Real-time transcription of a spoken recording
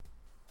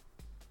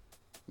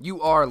You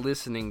are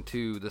listening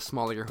to the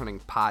Small Hunting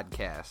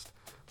Podcast,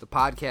 the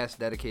podcast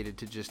dedicated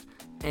to just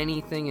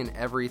anything and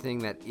everything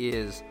that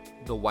is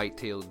the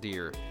white-tailed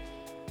deer.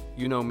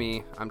 You know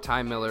me, I'm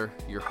Ty Miller,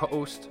 your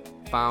host,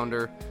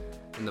 founder,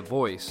 and the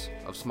voice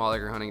of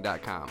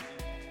SmallAcreHunting.com.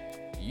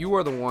 You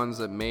are the ones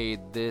that made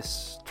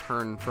this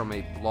turn from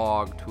a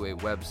blog to a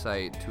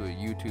website to a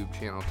YouTube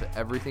channel to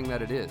everything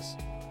that it is.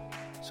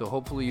 So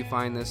hopefully you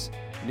find this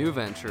new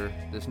venture,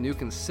 this new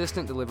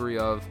consistent delivery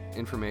of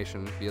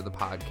information via the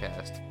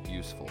podcast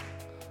useful.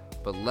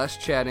 But less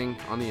chatting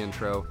on the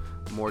intro,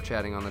 more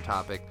chatting on the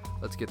topic.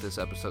 Let's get this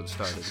episode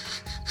started.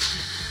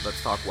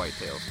 Let's talk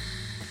whitetails.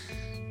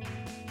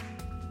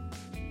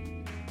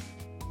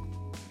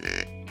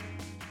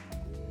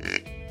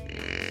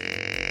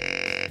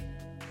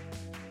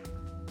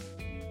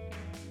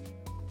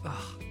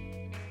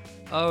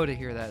 Oh, to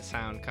hear that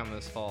sound come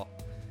this fall.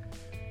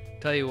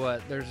 Tell you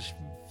what, there's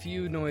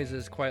few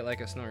noises quite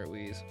like a snort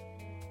wheeze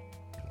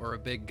or a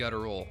big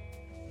guttural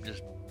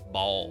just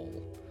bawl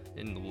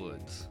in the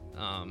woods.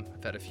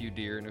 I've had a few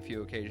deer and a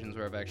few occasions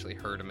where I've actually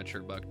heard a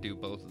mature buck do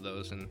both of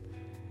those, and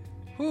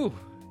whew,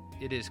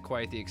 it is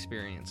quite the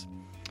experience.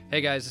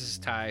 Hey guys, this is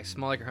Ty,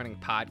 Small Acre Hunting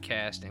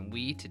Podcast, and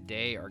we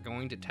today are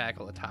going to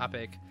tackle a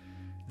topic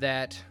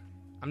that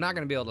I'm not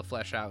going to be able to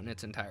flesh out in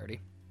its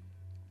entirety.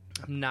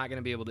 I'm not going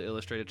to be able to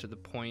illustrate it to the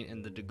point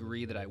and the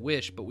degree that I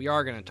wish, but we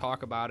are going to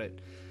talk about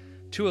it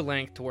to a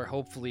length to where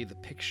hopefully the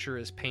picture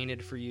is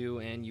painted for you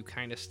and you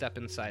kind of step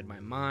inside my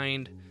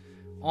mind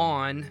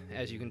on,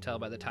 as you can tell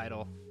by the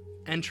title,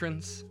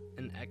 entrance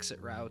and exit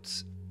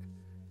routes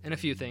and a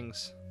few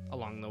things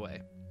along the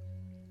way.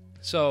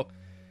 So,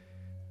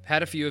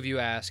 had a few of you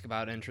ask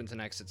about entrance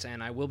and exits,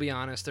 and I will be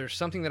honest, there's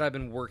something that I've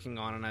been working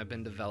on and I've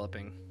been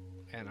developing,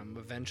 and I'm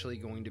eventually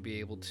going to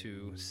be able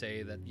to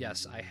say that,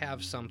 yes, I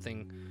have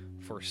something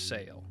for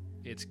sale.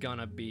 It's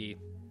gonna be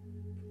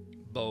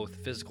both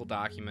physical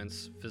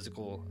documents,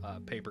 physical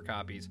paper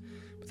copies,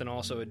 but then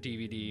also a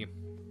DVD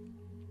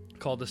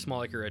called the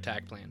Small Acre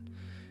Attack Plan.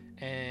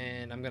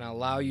 And I'm gonna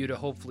allow you to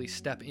hopefully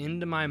step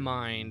into my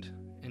mind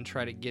and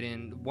try to get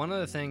in. One of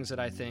the things that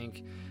I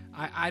think,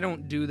 I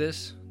don't do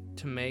this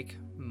to make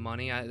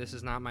money. This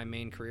is not my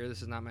main career.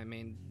 This is not my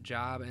main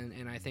job.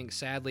 And I think,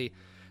 sadly,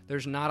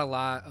 there's not a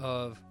lot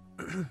of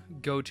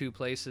go-to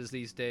places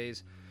these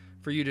days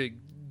for you to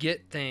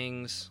get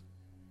things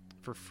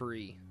for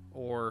free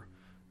or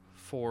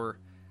for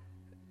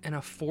an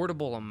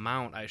affordable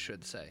amount, I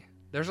should say.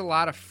 There's a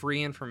lot of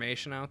free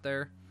information out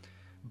there,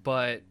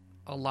 but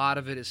a lot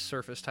of it is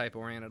surface type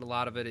oriented. A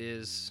lot of it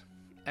is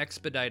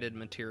expedited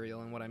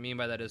material, and what I mean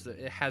by that is that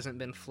it hasn't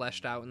been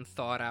fleshed out and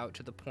thought out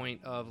to the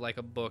point of like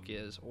a book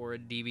is, or a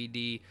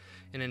DVD,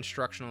 an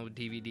instructional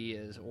DVD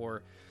is,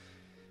 or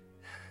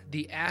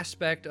the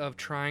aspect of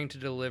trying to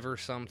deliver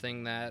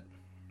something that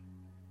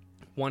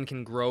one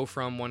can grow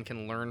from, one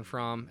can learn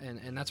from,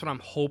 and that's what I'm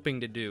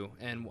hoping to do.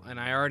 And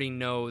I already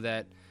know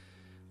that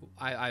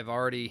I've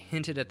already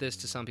hinted at this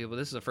to some people.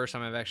 This is the first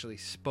time I've actually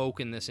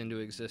spoken this into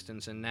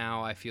existence, and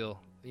now I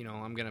feel,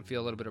 I'm going to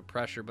feel a little bit of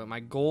pressure. But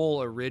my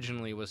goal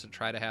originally was to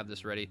try to have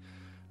this ready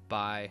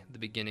by the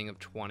beginning of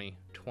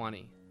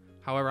 2020.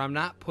 However, I'm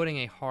not putting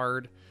a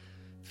hard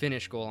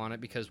finish goal on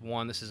it because,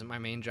 one, this isn't my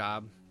main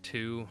job.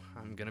 Two,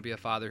 I'm going to be a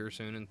father here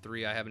soon. And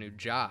three, I have a new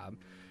job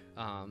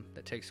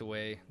that takes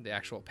away the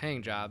actual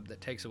paying job that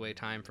takes away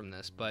time from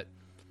this. But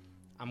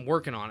I'm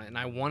working on it, and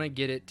I want to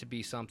get it to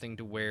be something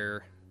to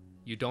where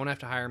you don't have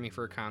to hire me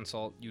for a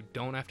consult. You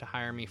don't have to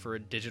hire me for a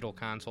digital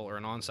consult or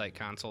an on-site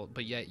consult,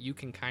 but yet you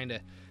can kind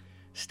of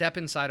step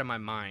inside of my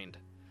mind.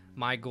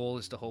 My goal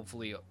is to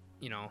hopefully,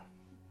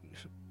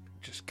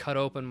 just cut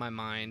open my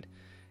mind,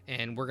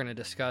 and we're going to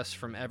discuss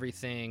from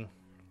everything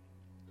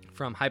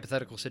from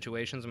hypothetical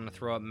situations. I'm going to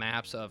throw up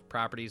maps of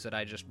properties that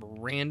I just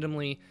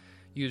randomly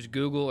use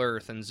Google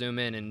Earth and zoom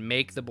in and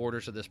make the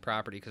borders of this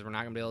property, because we're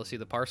not going to be able to see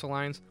the parcel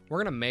lines. We're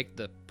going to make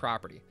the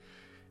property.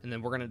 And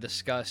then we're going to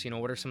discuss,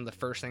 what are some of the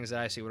first things that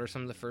I see? What are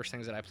some of the first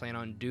things that I plan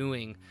on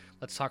doing?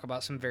 Let's talk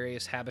about some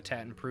various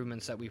habitat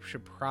improvements that we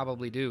should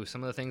probably do.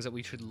 Some of the things that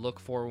we should look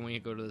for when we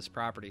go to this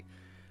property.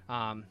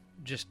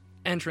 Just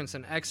entrance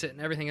and exit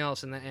and everything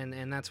else.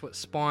 And that's what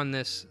spawned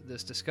this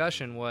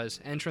discussion was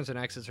entrance and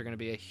exits are going to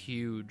be a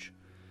huge,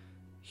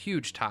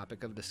 huge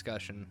topic of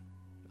discussion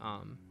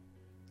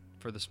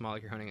for the Small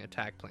Acre Hunting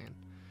Attack Plan.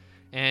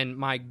 And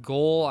my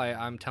goal,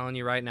 I'm telling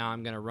you right now,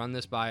 I'm going to run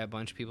this by a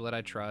bunch of people that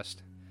I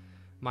trust.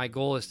 My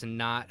goal is to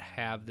not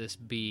have this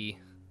be,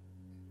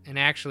 and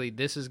actually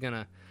this is going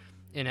to,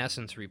 in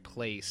essence,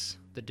 replace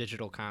the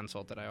digital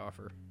consult that I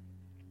offer.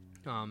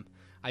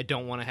 I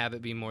don't want to have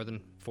it be more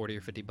than $40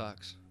 or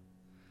 $50.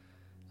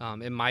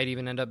 It might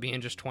even end up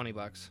being just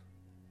 $20.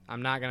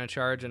 I'm not going to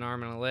charge an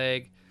arm and a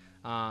leg.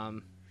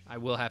 I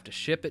will have to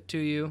ship it to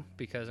you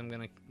because I'm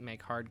going to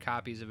make hard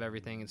copies of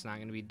everything. It's not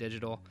going to be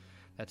digital.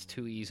 That's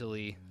too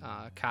easily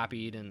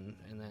copied, and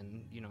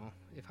then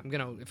if I'm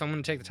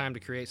gonna take the time to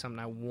create something,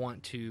 I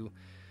want to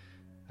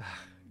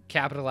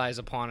capitalize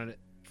upon it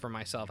for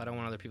myself. I don't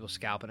want other people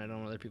scalping. I don't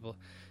want other people,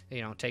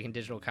 taking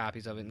digital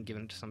copies of it and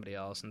giving it to somebody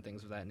else and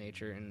things of that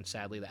nature. And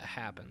sadly, that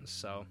happens.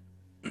 So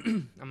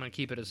I'm going to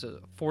keep it as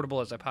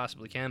affordable as I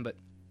possibly can. But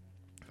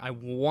I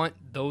want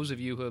those of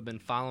you who have been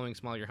following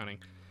small deer hunting,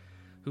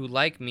 who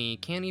like me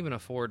can't even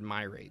afford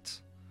my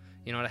rates.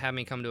 To have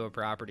me come to a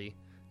property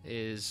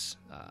is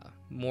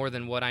more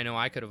than what I know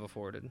I could have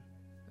afforded.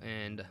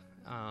 And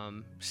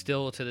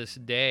still to this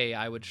day,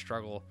 I would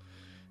struggle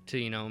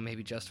to,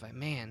 maybe justify,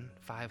 man,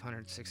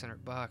 $500,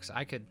 $600.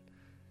 I could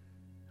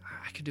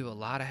do a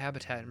lot of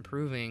habitat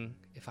improving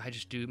if I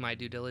just do my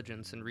due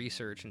diligence and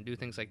research and do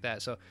things like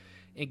that. So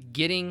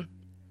getting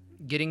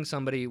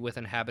somebody with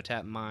an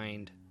habitat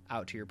mind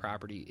out to your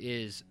property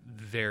is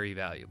very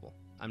valuable.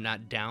 I'm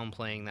not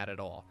downplaying that at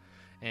all.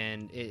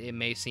 And it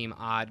may seem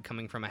odd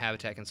coming from a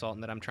habitat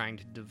consultant that I'm trying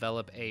to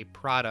develop a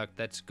product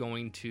that's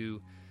going to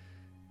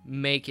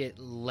make it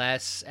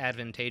less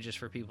advantageous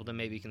for people to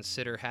maybe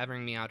consider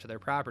having me out to their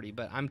property.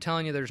 But I'm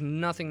telling you, there's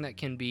nothing that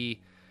can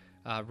be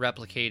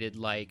replicated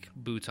like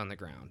boots on the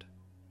ground.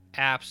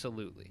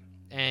 Absolutely.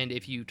 And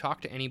if you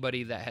talk to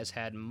anybody that has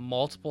had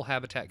multiple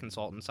habitat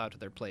consultants out to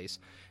their place,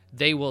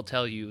 they will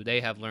tell you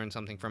they have learned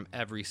something from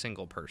every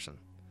single person.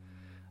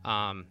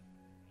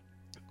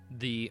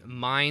 The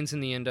minds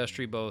in the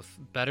industry, both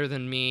better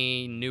than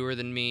me, newer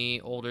than me,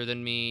 older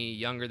than me,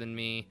 younger than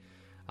me,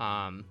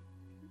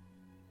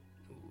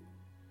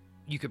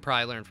 you could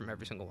probably learn from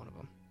every single one of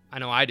them. I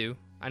know I do.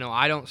 I know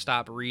I don't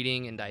stop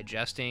reading and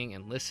digesting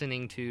and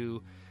listening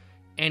to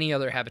any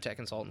other habitat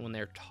consultant when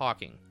they're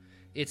talking.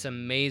 It's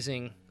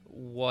amazing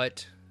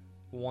what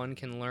one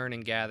can learn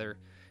and gather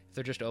if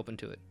they're just open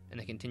to it and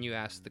they continue to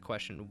ask the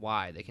question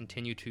why. They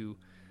continue to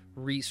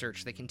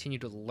research. They continue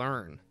to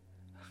learn.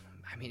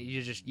 I mean,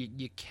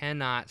 you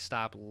cannot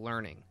stop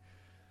learning.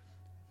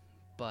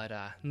 But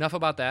enough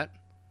about that.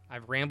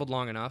 I've rambled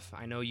long enough.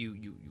 I know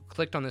you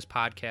clicked on this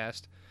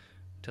podcast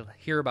to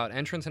hear about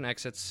entrance and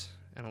exits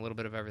and a little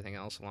bit of everything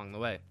else along the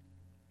way.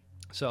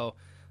 So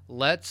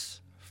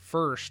let's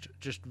first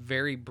just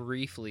very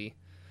briefly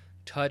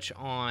touch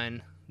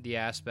on the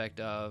aspect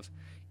of,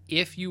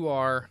 if you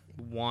are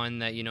one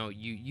that,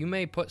 you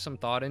may put some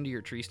thought into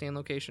your tree stand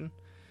location.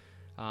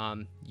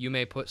 You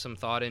may put some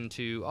thought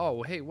into,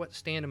 oh, hey, what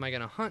stand am I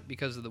going to hunt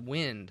because of the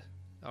wind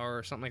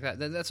or something like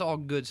that. That's all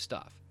good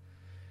stuff.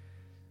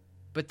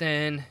 But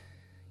then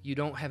you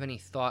don't have any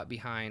thought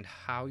behind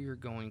how you're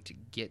going to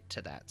get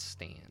to that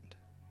stand.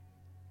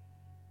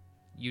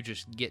 You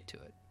just get to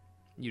it.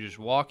 You just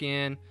walk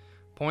in,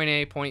 point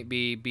A, point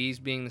B, B's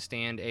being the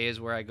stand, A is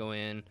where I go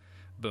in,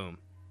 boom.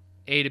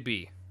 A to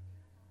B.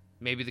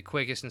 Maybe the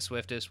quickest and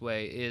swiftest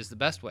way is the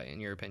best way, in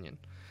your opinion.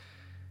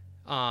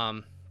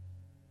 I'm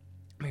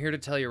here to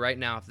tell you right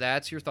now, if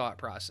that's your thought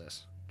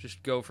process,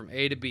 just go from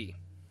A to B.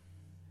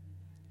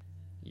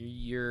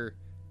 You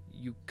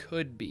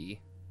could be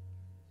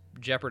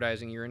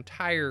jeopardizing your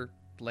entire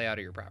layout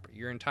of your property.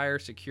 Your entire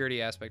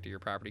security aspect of your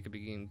property could be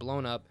getting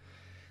blown up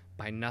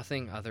by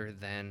nothing other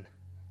than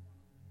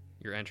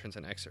your entrance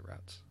and exit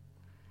routes.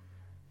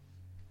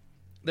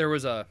 There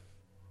was a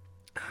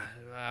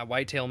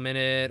Whitetail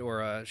Minute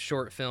or a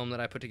short film that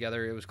I put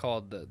together. It was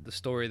called The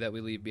Story That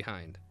We Leave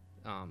Behind.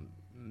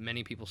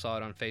 Many people saw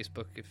it on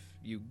Facebook. If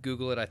you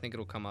Google it, I think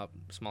it'll come up,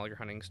 Small Deer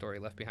Hunting Story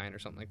Left Behind or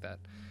something like that.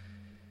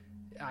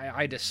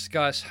 I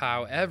discuss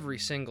how every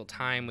single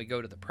time we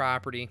go to the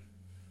property,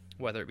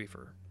 whether it be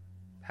for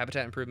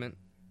habitat improvement,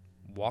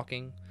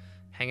 walking,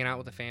 hanging out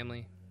with the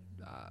family,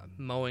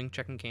 mowing,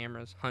 checking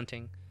cameras,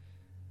 hunting,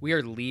 we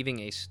are leaving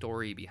a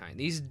story behind.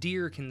 These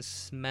deer can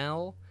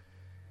smell,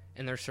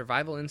 and their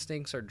survival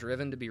instincts are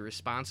driven to be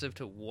responsive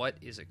to what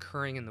is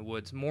occurring in the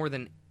woods more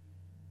than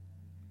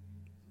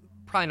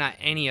probably not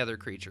any other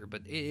creature,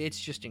 but it's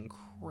just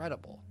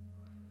incredible,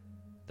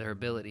 their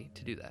ability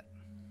to do that.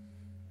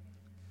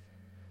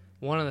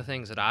 One of the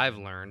things that I've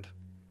learned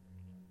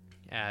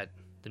at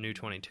the new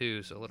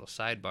 22, so a little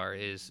sidebar,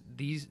 is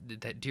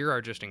that deer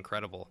are just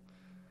incredible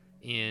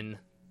in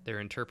their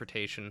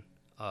interpretation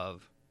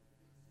of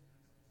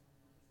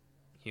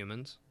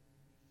humans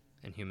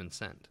and human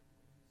scent.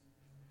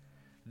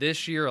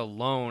 This year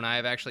alone, I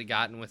have actually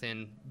gotten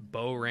within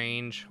bow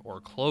range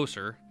or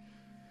closer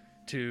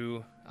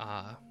to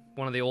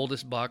one of the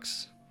oldest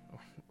bucks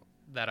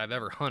that I've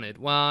ever hunted.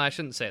 Well, I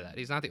shouldn't say that.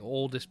 He's not the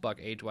oldest buck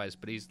age-wise,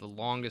 but he's the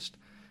longest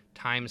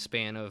time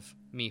span of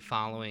me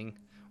following,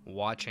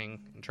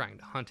 watching, and trying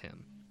to hunt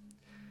him.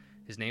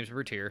 His name's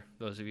Bertier.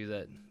 Those of you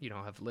that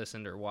have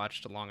listened or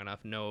watched long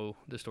enough know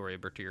the story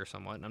of Bertier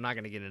somewhat, and I'm not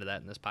going to get into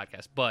that in this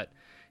podcast, but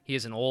he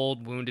is an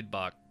old, wounded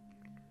buck,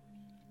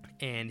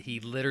 and he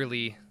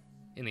literally,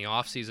 in the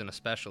off-season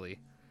especially,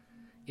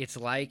 it's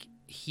like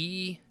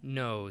he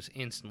knows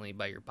instantly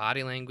by your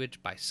body language,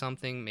 by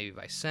something, maybe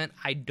by scent.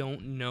 I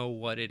don't know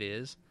what it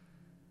is,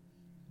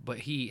 but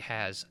he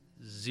has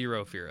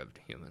zero fear of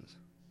humans.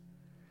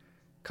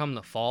 Come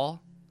the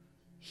fall,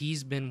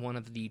 he's been one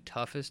of the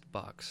toughest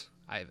bucks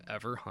I've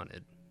ever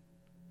hunted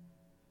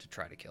to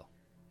try to kill.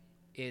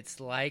 It's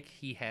like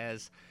he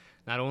has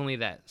not only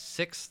that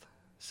sixth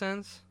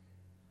sense,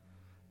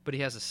 but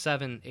he has a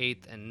 7th,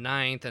 8th, and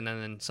 9th, and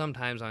then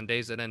sometimes on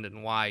days that end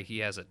in Y, he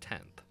has a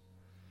 10th.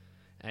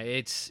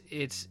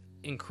 It's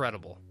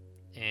incredible,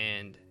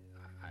 and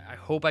I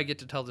hope I get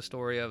to tell the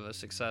story of a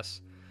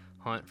success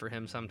hunt for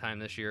him sometime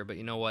this year, but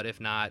you know what? If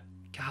not,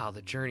 God,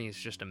 the journey is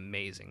just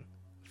amazing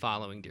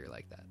following deer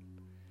like that.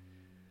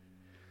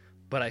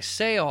 But I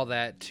say all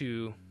that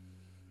to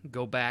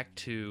go back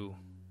to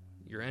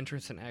your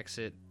entrance and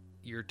exit.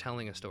 You're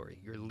telling a story.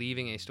 You're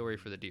leaving a story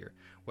for the deer,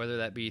 whether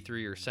that be through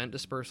your scent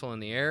dispersal in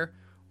the air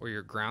or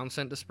your ground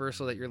scent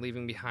dispersal that you're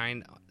leaving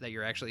behind, that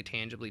you're actually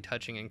tangibly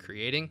touching and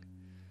creating.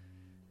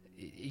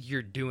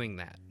 You're doing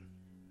that.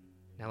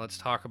 Now let's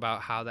talk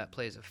about how that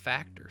plays a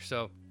factor.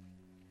 So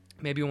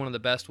maybe one of the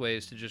best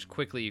ways to just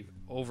quickly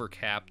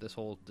overcap this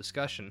whole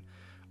discussion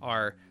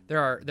are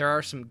there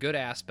are some good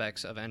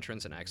aspects of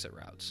entrance and exit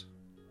routes.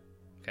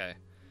 Okay.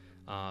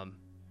 And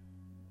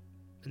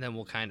then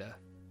we'll kind of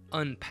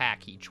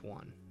unpack each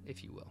one,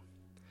 if you will.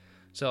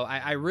 So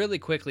I really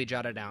quickly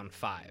jotted down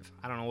 5.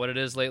 I don't know what it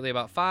is lately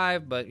about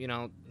 5, but,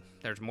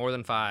 there's more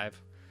than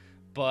 5.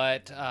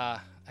 But I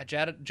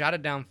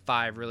jotted down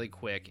 5 really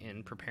quick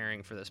in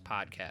preparing for this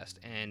podcast,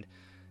 and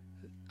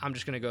I'm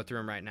just going to go through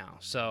them right now.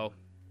 So,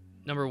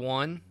 number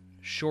 1,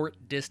 short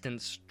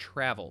distance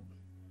traveled.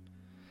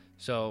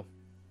 So,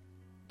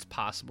 it's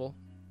possible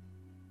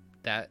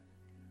that,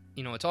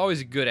 it's always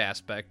a good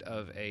aspect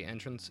of a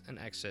entrance and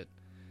exit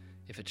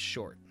if it's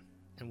short.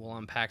 And we'll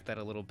unpack that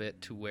a little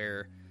bit to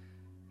where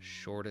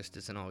shortest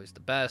isn't always the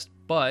best,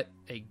 but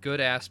a good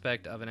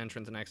aspect of an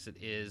entrance and exit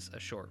is a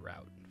short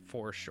route,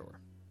 for sure.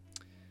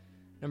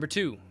 Number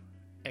 2,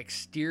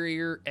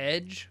 exterior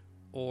edge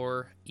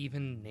or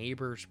even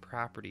neighbor's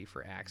property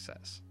for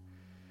access.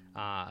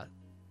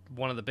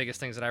 One of the biggest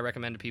things that I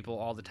recommend to people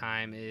all the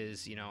time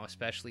is,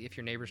 especially if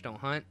your neighbors don't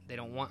hunt, they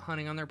don't want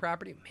hunting on their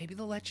property, maybe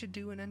they'll let you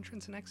do an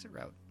entrance and exit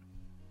route.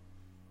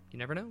 You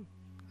never know.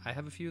 I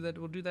have a few that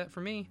will do that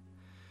for me.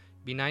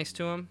 Be nice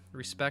to them,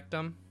 respect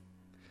them,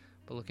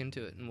 but look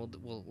into it, and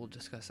we'll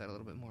discuss that a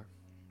little bit more.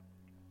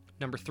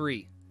 Number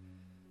 3,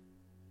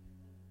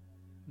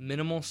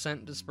 minimal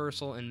scent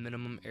dispersal and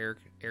minimum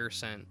air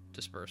scent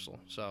dispersal.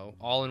 So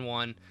all in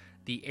one,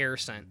 the air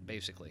scent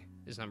basically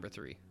is number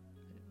 3.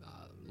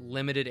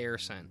 Limited air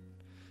scent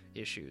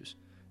issues.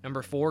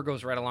 Number 4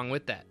 goes right along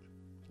with that.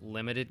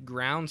 Limited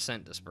ground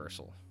scent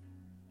dispersal.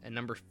 And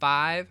number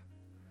 5,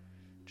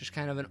 just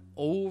kind of an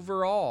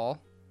overall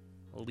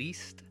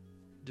least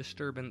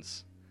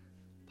disturbance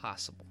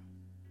possible.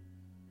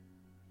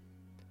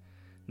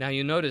 Now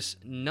you notice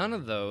none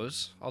of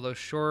those, although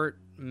short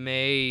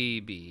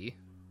may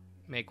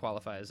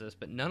qualify as this,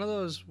 but none of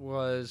those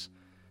was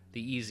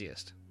the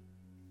easiest.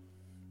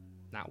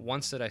 Not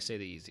once did I say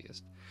the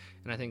easiest.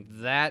 And I think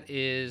that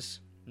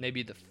is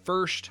maybe the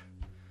first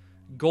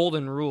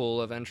golden rule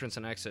of entrance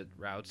and exit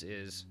routes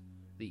is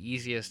the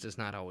easiest is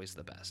not always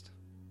the best.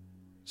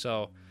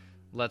 So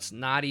let's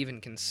not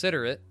even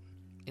consider it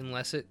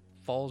unless it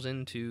falls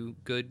into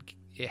good,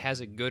 it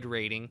has a good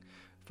rating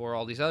for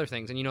all these other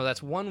things. And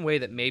that's one way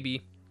that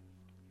maybe,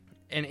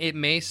 and it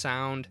may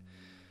sound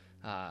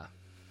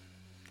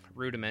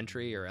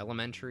rudimentary or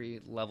elementary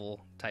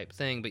level type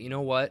thing, but you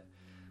know what?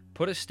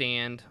 Put a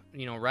stand,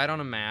 right on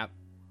a map.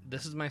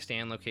 This is my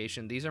stand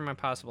location. These are my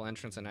possible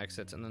entrance and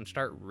exits, and then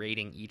start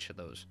rating each of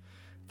those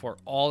for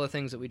all the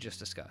things that we just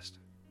discussed.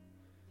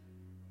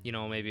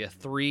 Maybe a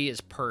 3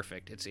 is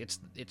perfect.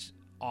 It's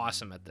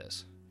awesome at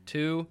this.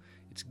 2,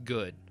 it's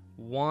good.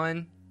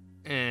 1,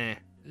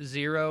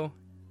 0,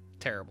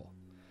 terrible.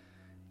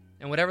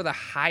 And whatever the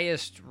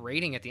highest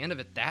rating at the end of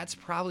it, that's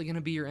probably going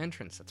to be your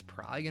entrance. That's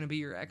probably going to be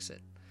your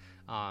exit.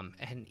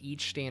 And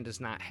each stand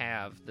does not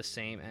have the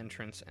same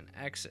entrance and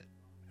exit.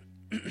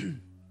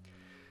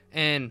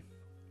 And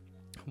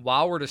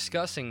while we're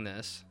discussing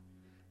this,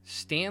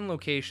 stand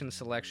location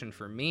selection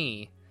for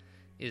me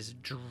is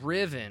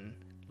driven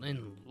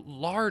in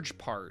large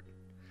part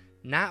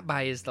not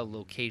by is the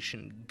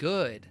location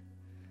good,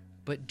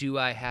 but do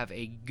I have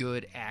a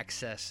good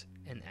access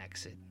and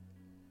exit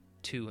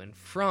to and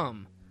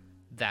from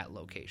that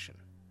location.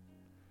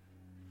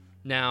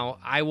 Now,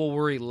 I will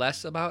worry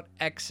less about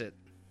exit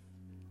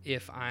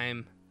if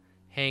I'm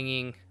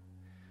hanging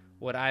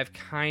what I've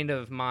kind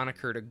of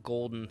monikered a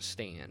golden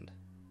stand.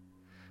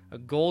 A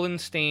golden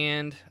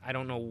stand, I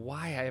don't know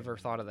why I ever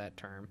thought of that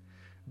term,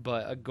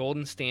 but a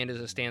golden stand is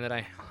a stand that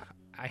I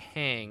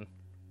hang,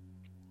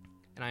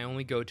 and I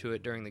only go to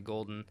it during the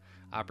golden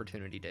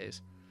opportunity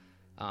days.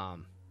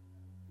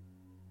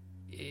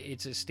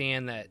 It's a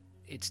stand that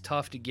it's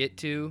tough to get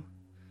to.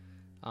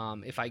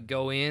 If I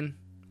go in,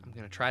 I'm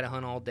going to try to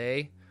hunt all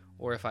day.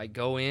 Or if I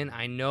go in,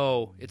 I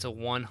know it's a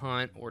 1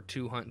 hunt or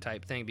 2 hunt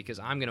type thing because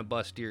I'm going to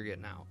bust deer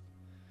getting out.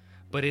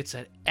 But it's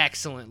an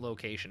excellent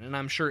location. And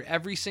I'm sure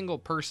every single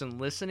person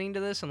listening to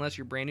this, unless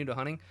you're brand new to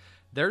hunting,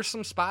 there's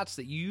some spots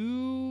that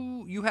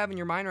you have in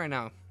your mind right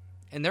now.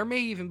 And there may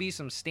even be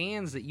some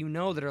stands that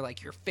that are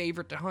like your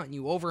favorite to hunt. And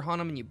you overhunt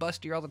them and you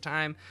bust deer all the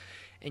time.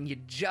 And you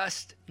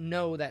just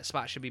know that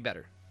spot should be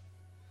better.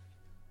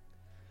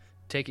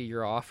 Take a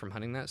year off from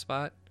hunting that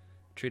spot.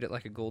 treat it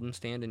like a golden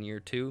stand in year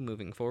 2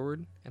 moving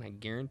forward, and I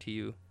guarantee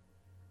you,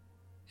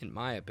 in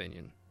my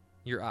opinion,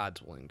 your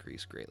odds will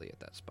increase greatly at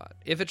that spot.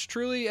 If it's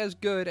truly as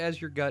good as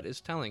your gut is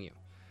telling you.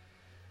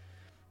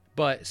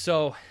 But,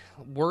 so,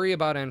 worry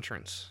about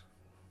entrance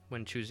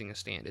when choosing a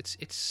stand.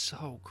 It's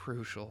so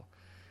crucial.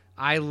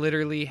 I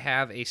literally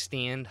have a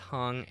stand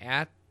hung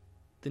at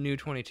the new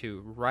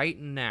 22 right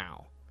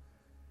now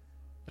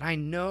that I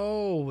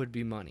know would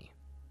be money.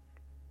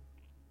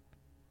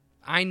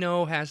 I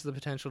know has the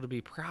potential to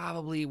be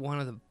probably one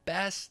of the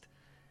best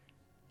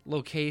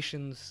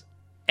locations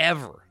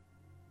ever.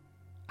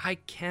 I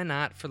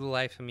cannot for the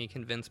life of me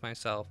convince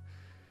myself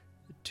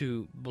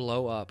to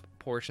blow up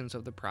portions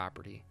of the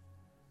property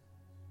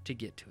to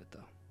get to it,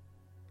 though.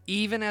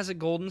 Even as a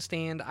golden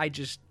stand, I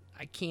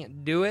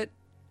can't do it.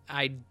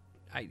 I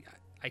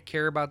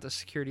care about the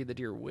security of the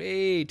deer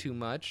way too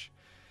much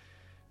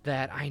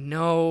that I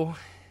know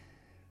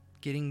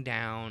getting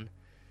down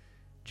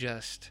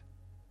just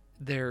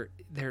there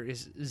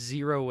is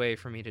zero way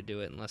for me to do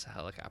it unless a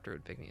helicopter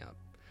would pick me up.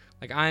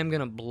 Like, I'm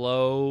going to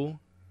blow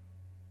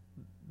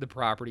the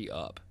property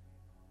up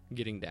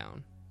getting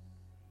down.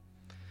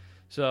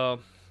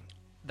 So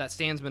that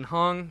stand's been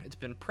hung, it's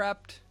been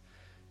prepped,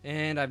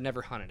 and I've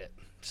never hunted it.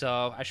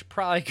 So I should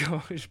probably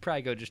go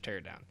just tear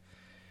it down.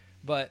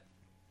 But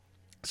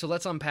so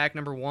let's unpack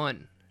number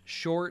 1,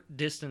 short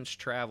distance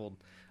traveled.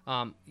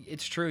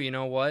 It's true, you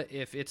know what?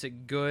 If it's a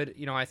good,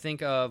 I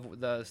think of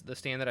the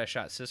stand that I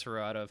shot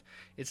Cicero out of.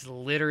 It's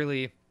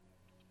literally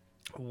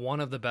one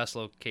of the best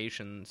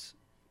locations,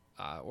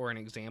 or an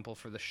example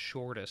for the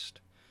shortest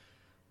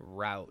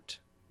route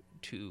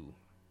to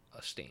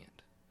a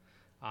stand.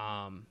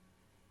 I'm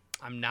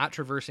not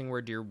traversing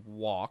where deer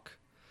walk,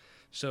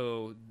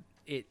 so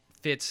it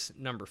fits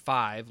number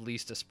 5,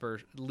 least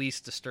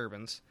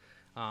disturbance.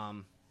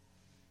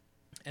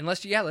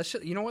 Unless,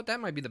 you know what? That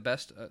might be the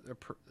best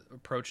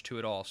approach to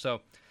it all.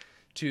 So,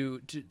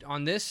 to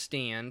on this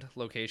stand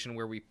location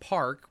where we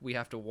park, we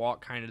have to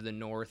walk kind of to the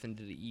north and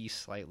to the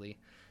east slightly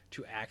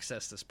to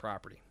access this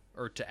property,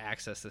 or to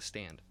access this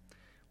stand.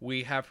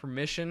 We have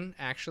permission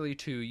actually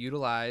to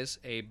utilize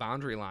a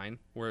boundary line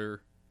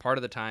where part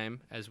of the time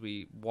as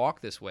we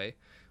walk this way,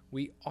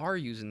 we are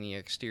using the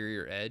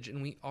exterior edge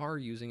and we are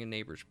using a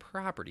neighbor's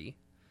property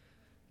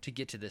to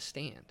get to this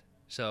stand.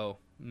 So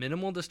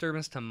minimal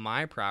disturbance to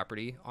my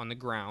property on the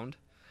ground.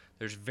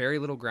 There's very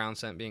little ground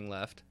scent being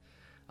left.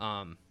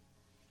 I'm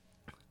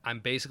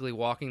basically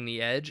walking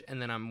the edge,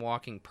 and then I'm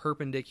walking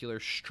perpendicular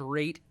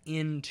straight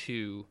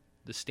into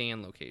the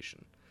stand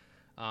location.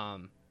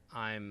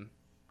 I'm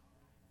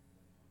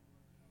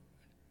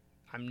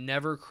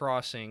never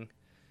crossing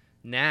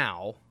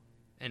now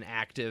an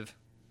active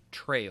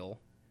trail.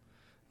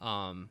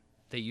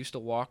 They used to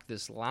walk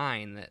this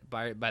line that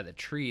by the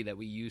tree that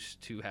we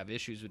used to have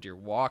issues with deer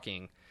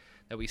walking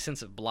that we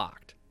since have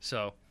blocked.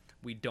 So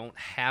we don't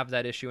have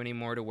that issue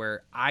anymore, to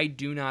where I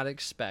do not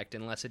expect,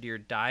 unless a deer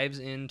dives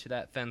into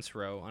that fence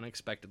row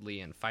unexpectedly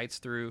and fights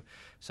through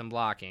some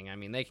blocking. I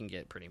mean, they can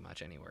get pretty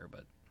much anywhere,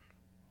 but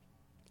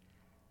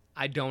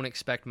I don't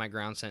expect my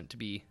ground scent to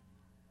be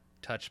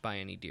touched by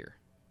any deer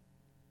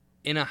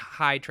in a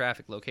high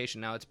traffic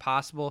location. Now, it's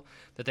possible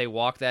that they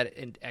walk that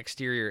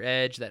exterior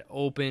edge, that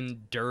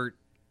open dirt,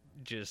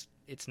 just,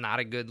 it's not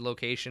a good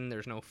location.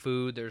 There's no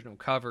food, there's no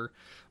cover,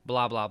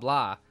 blah, blah,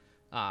 blah.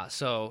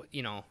 So,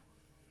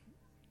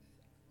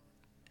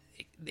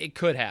 it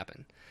could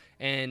happen.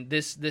 And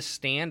this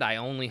stand, I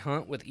only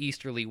hunt with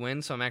easterly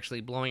winds, so I'm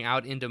actually blowing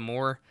out into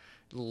more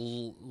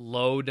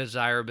low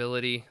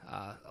desirability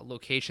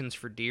locations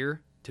for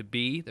deer to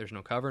be. There's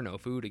no cover, no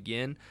food,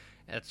 again.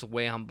 That's the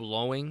way I'm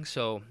blowing,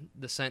 so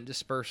the scent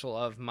dispersal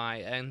of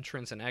my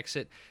entrance and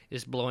exit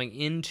is blowing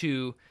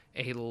into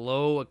a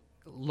low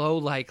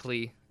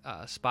likely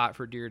spot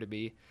for deer to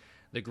be.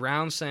 The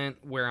ground scent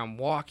where I'm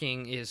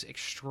walking is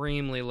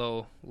extremely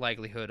low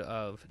likelihood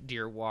of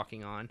deer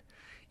walking on.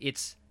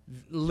 It's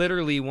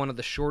literally one of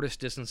the shortest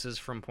distances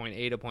from point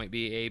A to point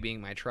B, A being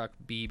my truck,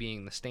 B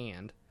being the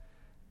stand.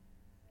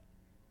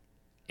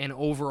 And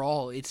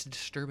overall, it's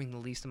disturbing the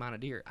least amount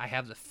of deer. I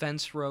have the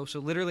fence row, so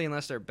literally,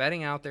 unless they're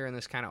bedding out there in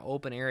this kind of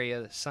open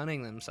area,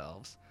 sunning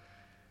themselves,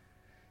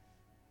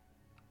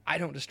 I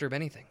don't disturb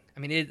anything.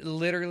 I mean, it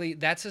literally,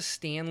 that's a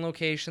stand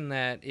location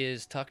that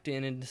is tucked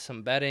in into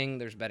some bedding.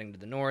 There's bedding to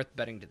the north,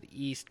 bedding to the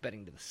east,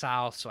 bedding to the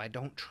south, so I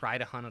don't try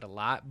to hunt it a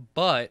lot.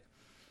 But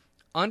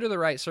under the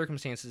right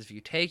circumstances, if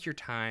you take your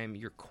time,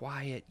 you're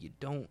quiet, you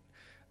don't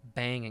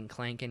bang and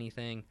clank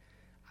anything,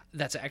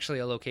 that's actually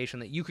a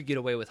location that you could get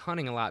away with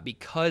hunting a lot,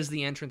 because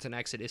the entrance and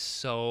exit is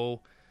so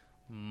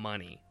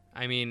money.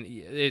 I mean,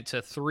 it's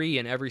a 3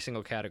 in every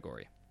single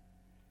category.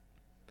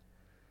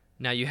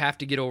 Now, you have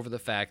to get over the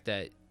fact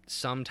that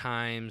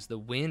sometimes the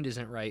wind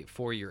isn't right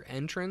for your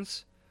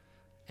entrance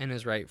and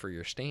is right for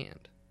your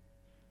stand.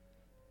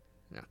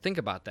 Now, think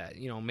about that.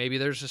 Maybe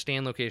there's a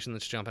stand location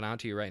that's jumping out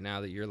to you right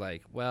now that you're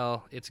like,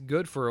 well, it's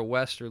good for a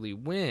westerly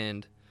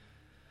wind,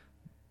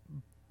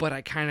 but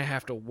I kind of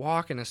have to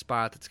walk in a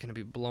spot that's going to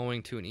be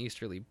blowing to an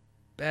easterly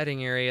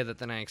bedding area that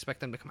then I expect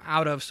them to come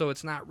out of, so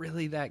it's not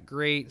really that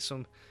great.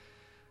 So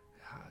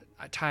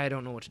I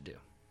don't know what to do.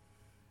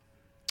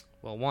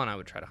 Well, one, I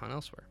would try to hunt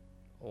elsewhere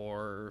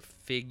or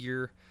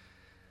figure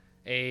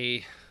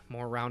a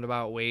more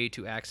roundabout way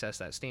to access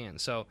that stand.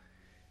 So,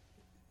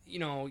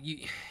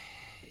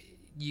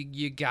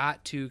 you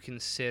got to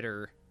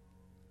consider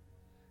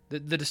the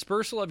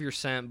dispersal of your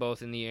scent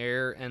both in the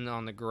air and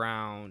on the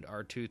ground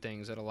are two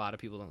things that a lot of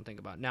people don't think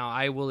about. Now,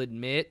 I will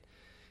admit,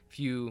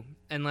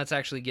 and let's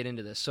actually get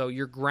into this. So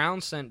your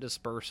ground scent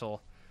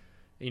dispersal,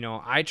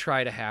 I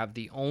try to have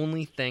the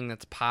only thing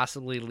that's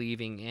possibly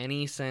leaving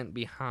any scent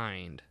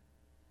behind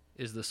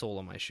is the sole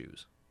of my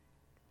shoes.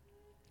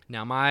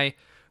 Now, my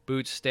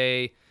boots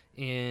stay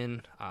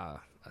in a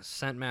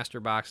Scent Master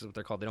box is what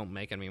they're called. They don't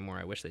make them anymore.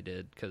 I wish they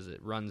did, because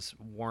it runs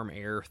warm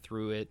air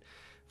through it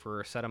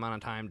for a set amount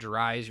of time,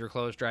 dries your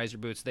clothes, dries your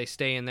boots. They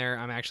stay in there.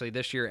 I'm actually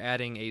this year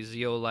adding a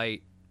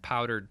zeolite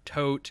powdered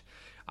tote.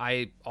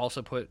 I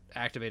also put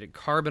activated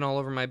carbon all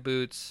over my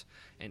boots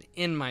and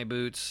in my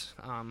boots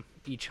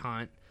each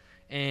hunt,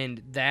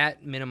 and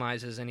that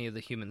minimizes any of the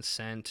human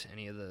scent,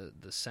 any of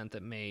the scent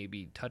that may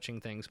be touching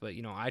things. But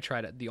I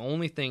try to, the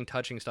only thing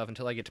touching stuff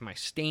until I get to my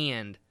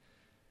stand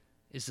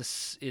is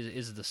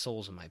the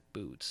soles of my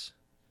boots.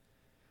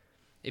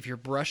 If you're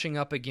brushing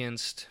up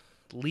against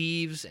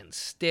leaves and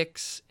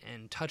sticks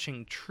and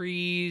touching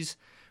trees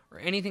or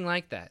anything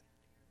like that,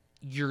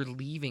 you're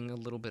leaving a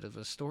little bit of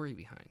a story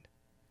behind.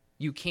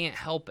 You can't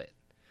help it.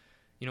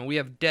 We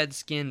have dead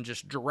skin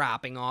just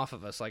dropping off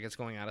of us like it's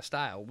going out of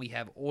style. We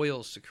have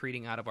oils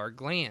secreting out of our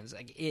glands.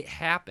 Like, it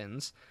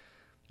happens.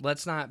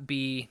 Let's not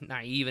be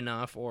naive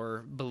enough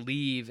or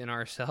believe in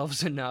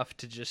ourselves enough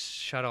to just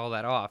shut all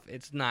that off.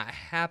 It's not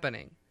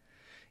happening.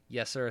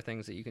 Yes, there are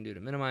things that you can do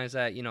to minimize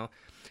that,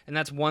 and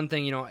that's one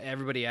thing,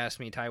 everybody asks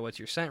me, Ty, what's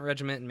your scent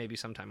regiment? And maybe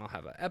sometime I'll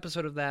have an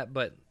episode of that.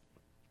 But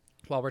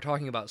while we're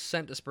talking about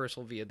scent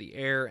dispersal via the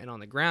air and on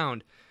the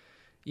ground,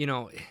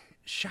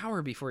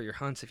 shower before your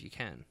hunts if you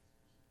can.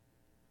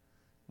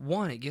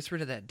 One, it gets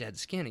rid of that dead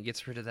skin. It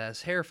gets rid of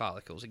those hair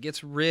follicles. It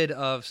gets rid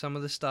of some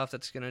of the stuff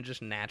that's going to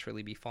just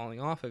naturally be falling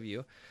off of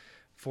you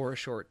for a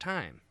short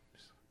time.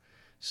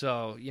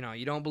 So,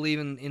 you don't believe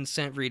in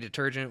scent-free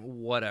detergent,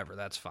 whatever,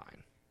 that's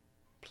fine.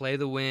 Play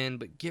the wind,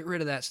 but get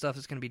rid of that stuff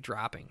that's going to be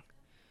dropping.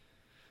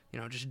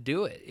 Just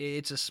do it.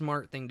 It's a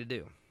smart thing to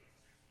do.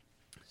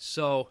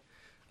 So,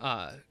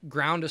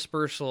 ground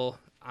dispersal,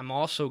 I'm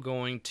also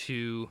going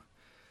to...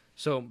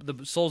 So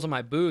the soles of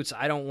my boots,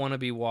 I don't want to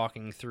be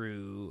walking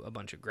through a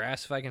bunch of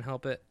grass if I can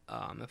help it.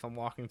 If I'm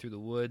walking through the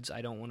woods,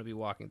 I don't want to be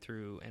walking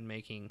through and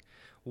making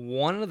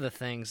one of the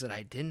things that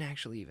I didn't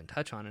actually even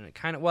touch on. And it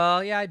kind of,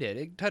 well, yeah, I did.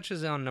 It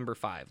touches on number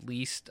 5,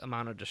 least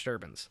amount of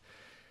disturbance.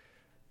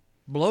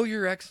 Blow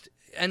your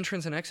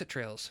entrance and exit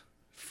trails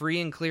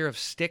free and clear of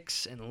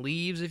sticks and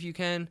leaves if you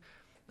can.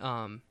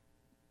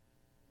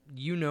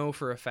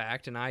 For a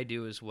fact, and I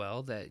do as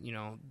well, that,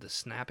 the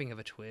snapping of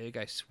a twig,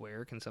 I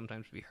swear, can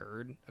sometimes be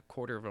heard a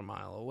quarter of a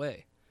mile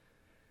away.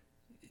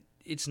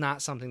 It's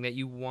not something that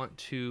you want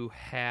to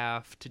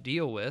have to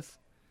deal with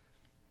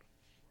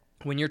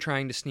when you're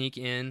trying to sneak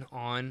in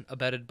on a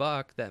bedded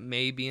buck that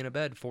may be in a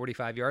bed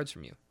 45 yards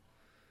from you.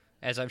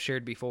 As I've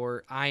shared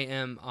before, I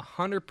am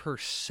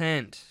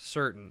 100%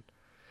 certain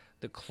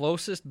the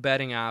closest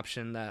bedding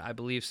option that I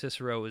believe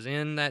Cicero was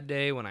in that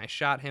day when I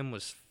shot him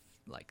was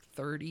like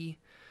 30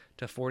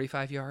 to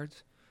 45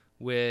 yards,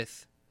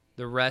 with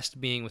the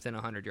rest being within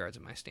 100 yards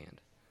of my stand.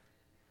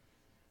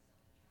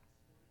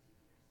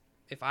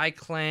 If I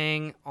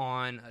clang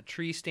on a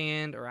tree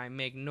stand, or I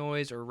make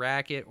noise or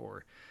racket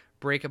or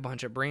break a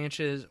bunch of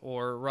branches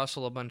or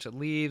rustle a bunch of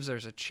leaves,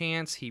 there's a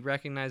chance he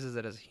recognizes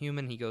that as a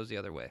human, he goes the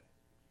other way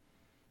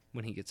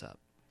when he gets up.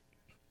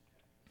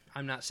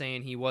 I'm not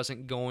saying he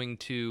wasn't going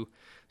to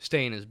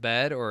stay in his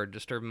bed or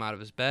disturb him out of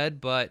his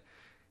bed, but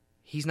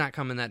he's not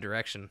coming that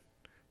direction.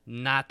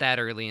 Not that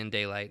early in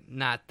daylight,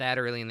 not that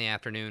early in the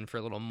afternoon for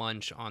a little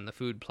munch on the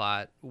food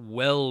plot,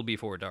 well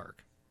before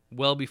dark,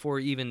 well before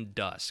even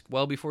dusk,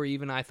 well before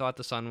even I thought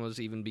the sun was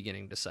even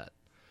beginning to set.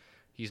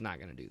 He's not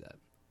going to do that.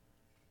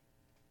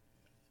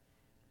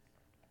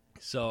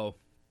 So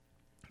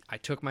I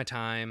took my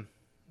time.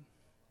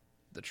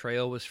 The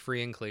trail was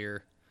free and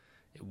clear.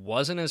 It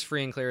wasn't as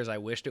free and clear as I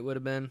wished it would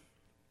have been,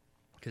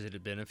 because it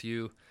had been a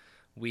few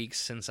weeks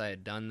since I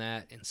had done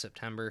that in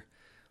September.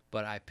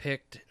 But I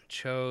picked and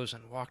chose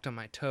and walked on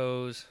my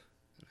toes.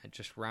 I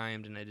just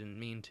rhymed and I didn't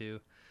mean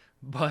to.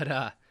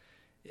 But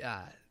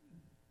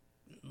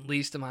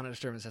least amount of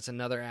disturbance, that's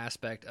another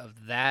aspect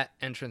of that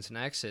entrance and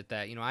exit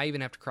that, I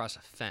even have to cross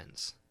a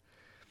fence.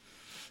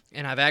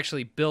 And I've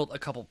actually built a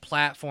couple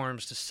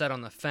platforms to set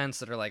on the fence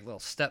that are like little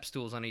step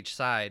stools on each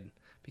side,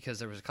 because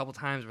there was a couple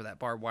times where that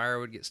barbed wire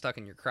would get stuck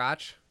in your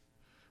crotch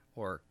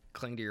or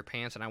cling to your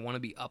pants, and I want to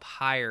be up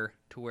higher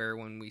to where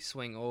when we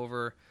swing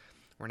over,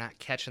 we're not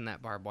catching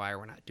that barbed wire.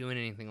 We're not doing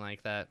anything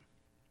like that.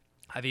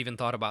 I've even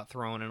thought about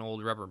throwing an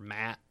old rubber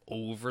mat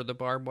over the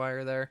barbed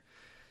wire there,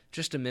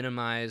 just to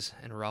minimize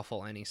and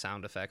ruffle any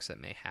sound effects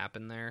that may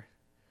happen there.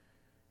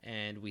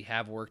 And we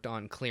have worked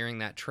on clearing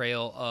that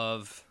trail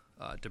of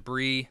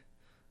debris,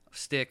 of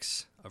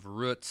sticks, of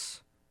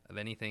roots, of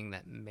anything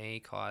that may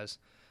cause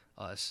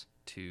us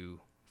to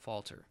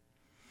falter.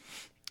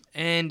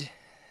 And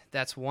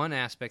that's one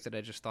aspect that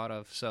I just thought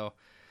of. So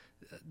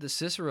the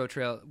Cicero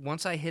Trail,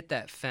 once I hit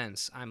that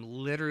fence, I'm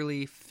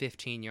literally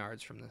 15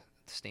 yards from the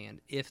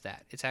stand, if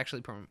that. It's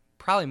actually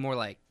probably more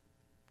like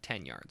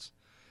 10 yards.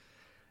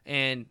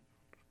 And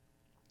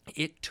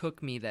it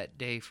took me that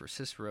day for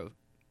Cicero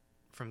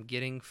from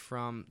getting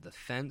from the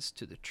fence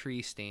to the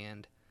tree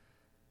stand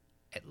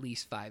at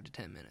least 5 to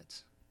 10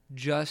 minutes.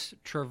 Just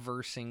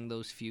traversing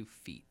those few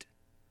feet.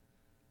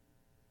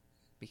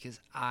 Because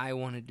I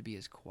wanted to be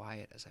as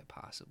quiet as I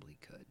possibly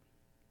could.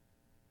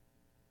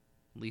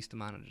 Least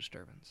amount of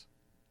disturbance.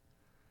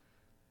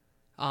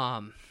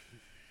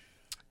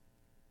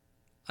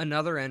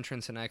 Another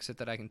entrance and exit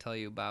that I can tell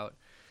you about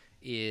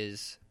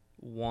is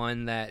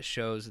one that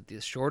shows that the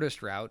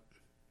shortest route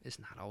is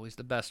not always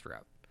the best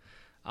route.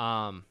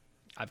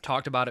 I've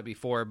talked about it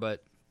before,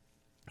 but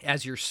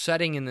as you're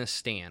setting in this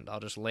stand, I'll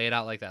just lay it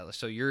out like that.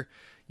 So you're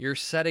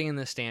setting in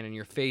this stand and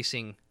you're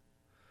facing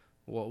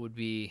what would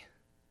be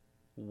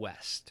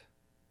west.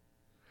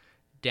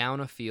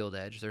 Down a field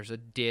edge, there's a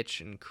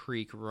ditch and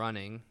creek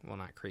running, well,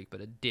 not creek,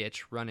 but a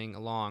ditch running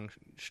along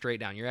straight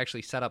down. You're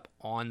actually set up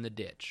on the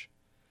ditch,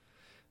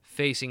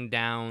 facing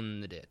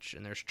down the ditch,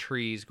 and there's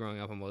trees growing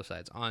up on both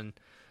sides. On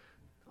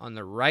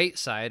the right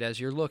side, as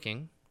you're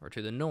looking, or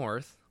to the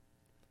north,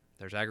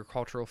 there's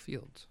agricultural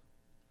fields.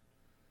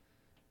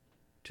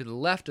 To the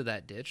left of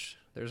that ditch,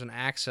 there's an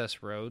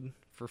access road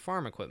for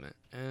farm equipment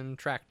and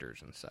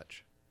tractors and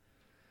such.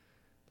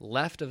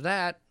 Left of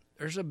that,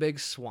 there's a big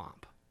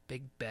swamp,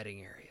 big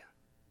bedding area.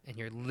 And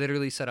you're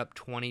literally set up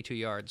 22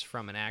 yards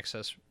from an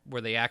access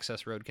where the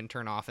access road can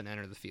turn off and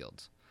enter the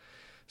fields.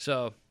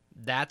 So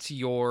that's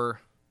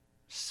your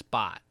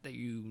spot that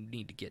you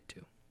need to get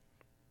to.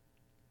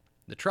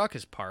 The truck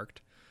is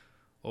parked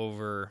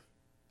over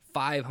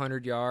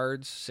 500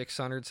 yards,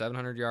 600,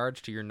 700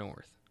 yards to your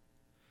north.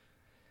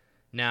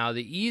 Now,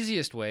 the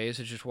easiest way is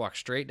to just walk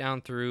straight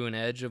down through an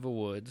edge of a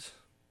woods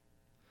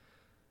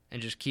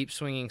and just keep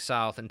swinging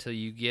south until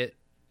you get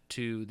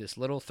to this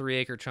little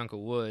 3-acre chunk of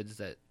woods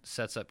that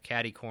sets up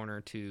catty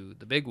corner to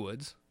the big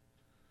woods,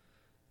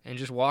 and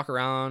just walk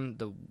around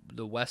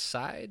the west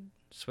side,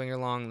 swing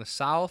along the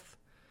south,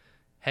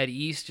 head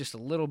east just a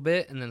little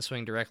bit, and then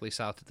swing directly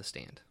south to the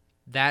stand.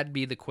 That'd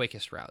be the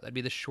quickest route. That'd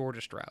be the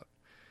shortest route.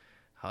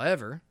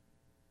 However,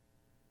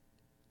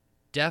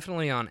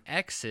 definitely on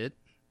exit,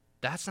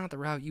 that's not the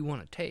route you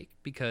want to take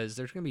because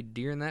there's going to be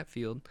deer in that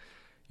field.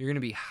 You're going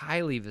to be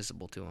highly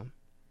visible to them.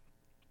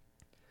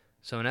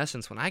 So in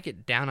essence, when I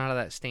get down out of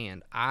that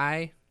stand,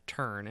 I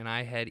turn and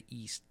I head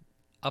east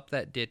up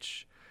that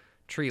ditch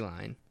tree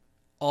line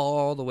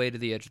all the way to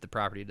the edge of the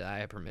property that I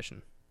have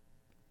permission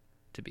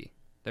to be.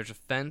 There's a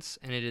fence,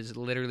 and it is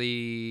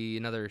literally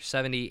another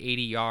 70,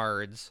 80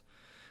 yards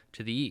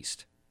to the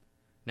east.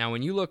 Now,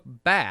 when you look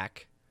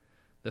back,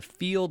 the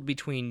field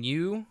between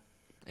you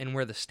and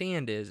where the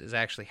stand is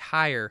actually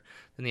higher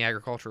than the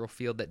agricultural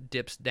field that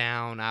dips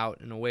down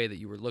out in a way that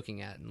you were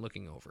looking at and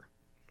looking over.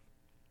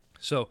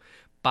 So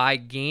by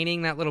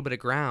gaining that little bit of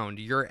ground,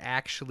 you're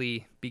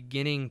actually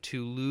beginning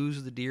to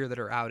lose the deer that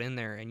are out in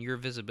there, and your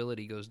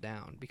visibility goes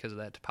down because of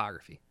that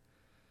topography.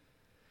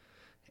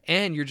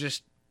 And you're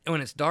just,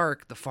 when it's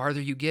dark, the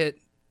farther you get,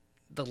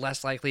 the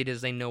less likely it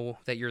is they know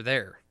that you're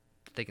there,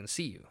 that they can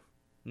see you.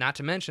 Not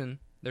to mention,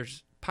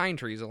 there's pine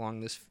trees along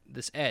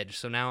this edge,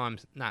 so now I'm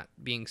not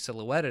being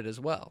silhouetted as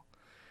well.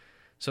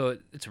 So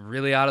it's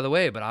really out of the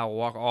way, but I'll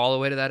walk all the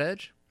way to that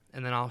edge,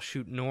 and then I'll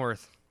shoot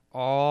north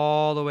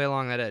all the way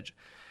along that edge.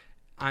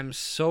 I'm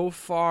so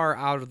far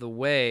out of the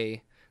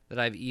way that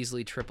I've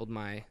easily tripled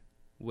my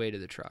way to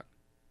the truck.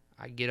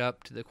 I get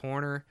up to the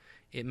corner,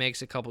 it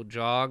makes a couple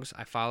jogs,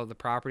 I follow the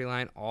property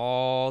line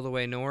all the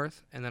way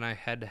north, and then I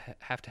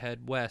have to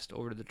head west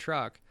over to the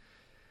truck.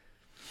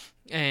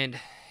 And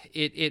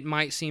it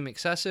might seem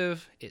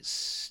excessive, it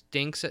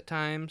stinks at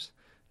times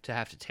to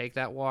have to take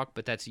that walk,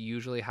 but that's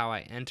usually how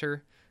I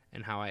enter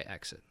and how I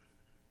exit.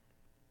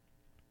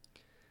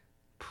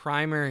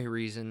 Primary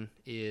reason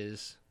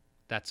is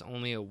that's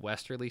only a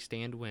westerly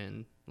stand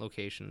wind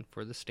location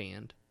for the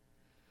stand.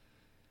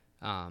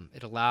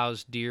 It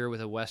allows deer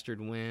with a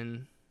western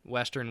wind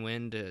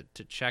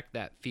to check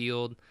that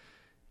field,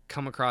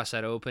 come across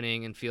that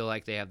opening, and feel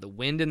like they have the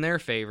wind in their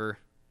favor,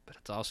 but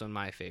it's also in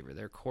my favor.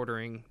 They're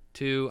quartering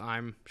to,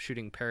 I'm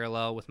shooting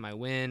parallel with my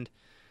wind.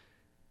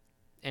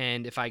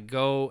 And if I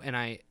go and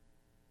I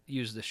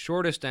use the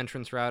shortest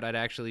entrance route, I'd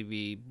actually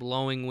be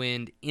blowing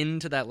wind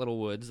into that little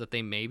woods that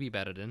they may be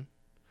bedded in.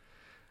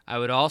 I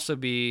would also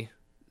be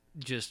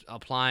just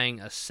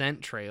applying a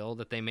scent trail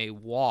that they may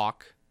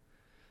walk,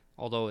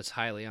 although it's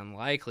highly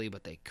unlikely,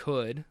 but they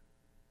could,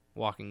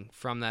 walking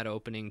from that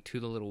opening to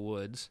the little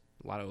woods.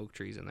 A lot of oak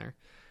trees in there.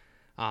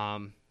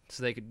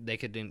 So they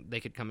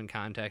could come in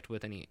contact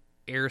with any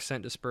air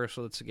scent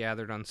dispersal that's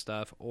gathered on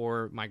stuff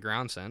or my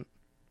ground scent.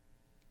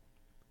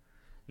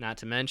 Not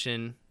to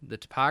mention the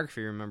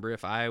topography. Remember,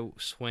 if I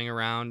swing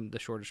around the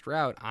shortest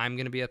route, I'm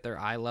going to be at their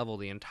eye level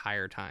the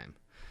entire time.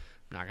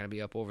 I'm not going to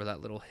be up over that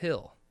little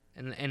hill.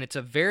 And it's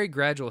a very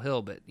gradual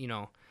hill, but,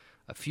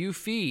 a few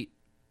feet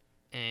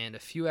and a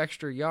few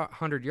extra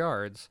 100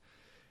 yards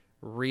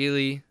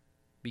really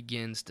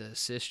begins to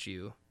assist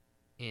you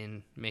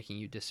in making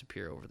you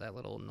disappear over that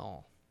little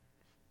knoll.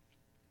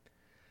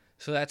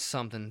 So that's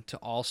something to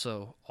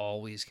also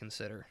always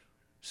consider.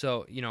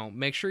 So,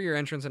 make sure your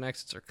entrance and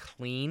exits are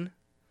clean.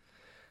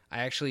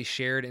 I actually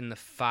shared in the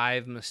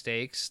 5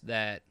 mistakes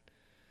that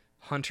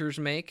hunters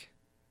make,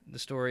 the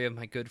story of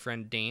my good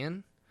friend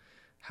Dan,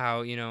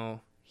 how,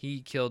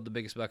 he killed the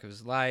biggest buck of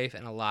his life,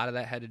 and a lot of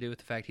that had to do with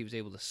the fact he was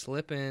able to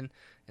slip in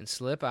and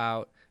slip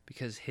out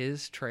because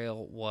his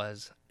trail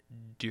was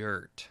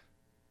dirt.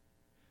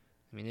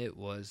 I mean, it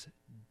was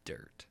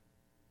dirt.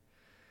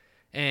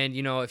 And,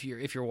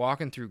 if you're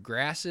walking through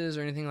grasses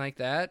or anything like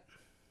that,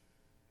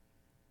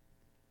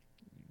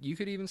 you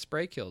could even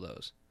spray kill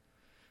those.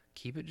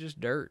 Keep it just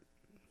dirt.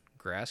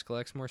 Grass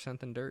collects more scent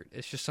than dirt.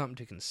 It's just something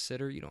to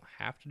consider. You don't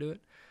have to do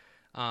it.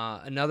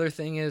 Another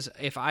thing is,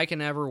 if I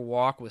can ever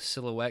walk with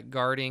silhouette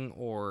guarding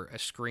or a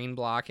screen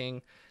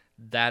blocking,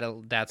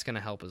 that's going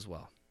to help as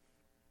well.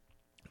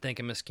 Think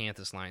a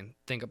miscanthus line.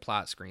 Think a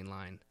plot screen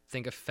line.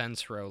 Think a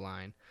fence row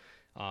line.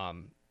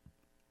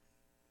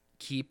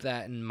 Keep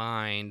that in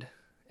mind.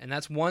 And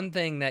that's one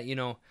thing that,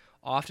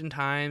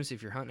 oftentimes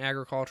if you're hunting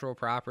agricultural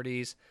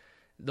properties,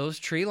 those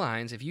tree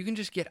lines, if you can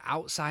just get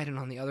outside and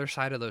on the other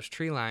side of those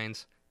tree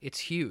lines, it's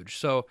huge.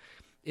 So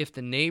if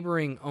the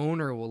neighboring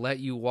owner will let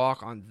you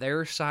walk on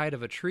their side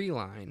of a tree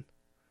line,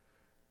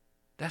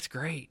 that's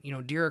great.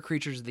 Deer are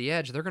creatures of the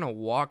edge. They're going to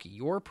walk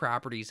your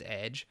property's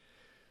edge,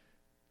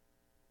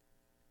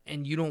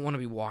 and you don't want to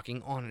be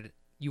walking on it.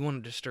 You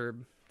want to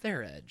disturb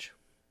their edge.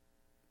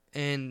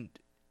 And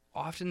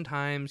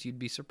oftentimes you'd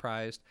be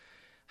surprised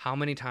how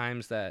many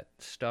times that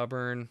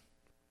stubborn,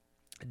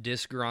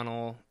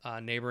 disgruntled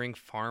neighboring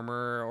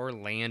farmer or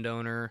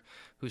landowner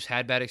who's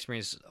had bad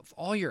experiences,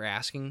 all you're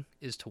asking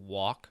is to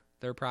walk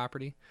their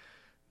property,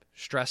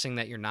 stressing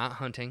that you're not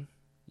hunting,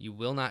 you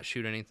will not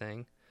shoot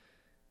anything,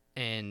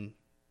 and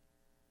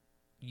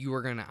you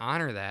are going to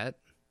honor that.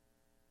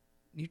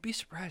 You'd be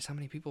surprised how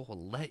many people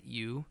will let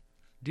you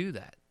do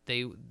that.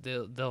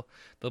 They'll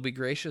be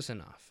gracious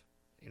enough.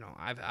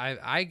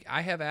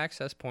 I have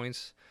access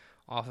points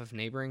off of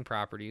neighboring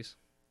properties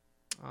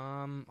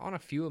on a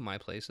few of my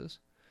places,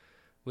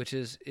 which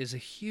is a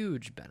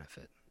huge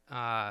benefit.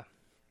 I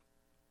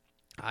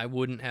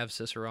wouldn't have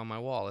Cicero on my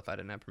wall if I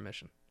didn't have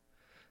permission.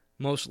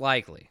 Most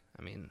likely.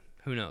 I mean,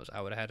 who knows?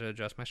 I would have had to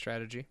adjust my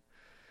strategy,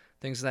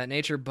 things of that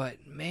nature.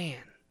 But man,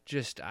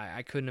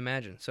 I couldn't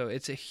imagine. So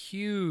it's a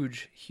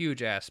huge,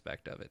 huge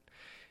aspect of it.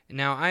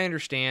 Now, I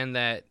understand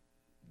that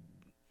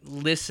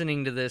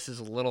listening to this is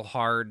a little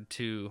hard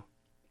to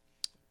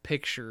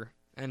picture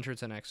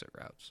entrance and exit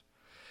routes.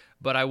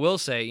 But I will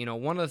say,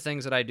 one of the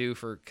things that I do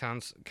for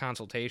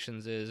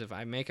consultations is if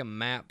I make a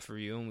map for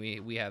you and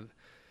we have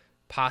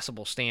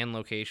possible stand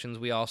locations,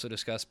 we also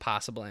discuss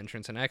possible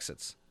entrance and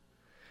exits.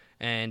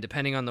 And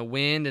depending on the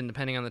wind and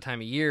depending on the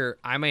time of year,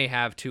 I may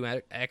have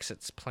 2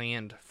 exits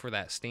planned for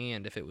that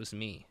stand if it was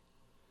me.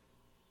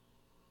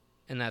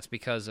 And that's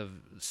because of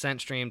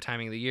scent stream,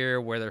 timing of the year,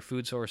 where their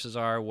food sources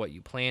are, what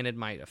you planted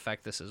might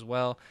affect this as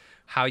well.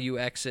 How you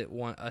exit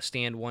a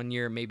stand one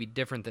year may be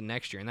different than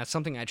next year. And that's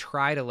something I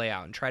try to lay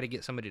out and try to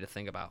get somebody to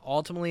think about.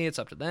 Ultimately, it's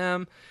up to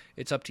them.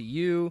 It's up to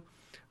you.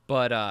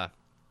 But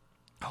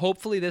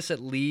hopefully this at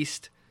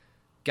least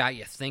got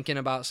you thinking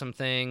about some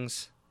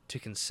things to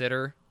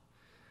consider.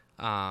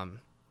 Coming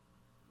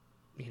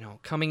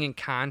in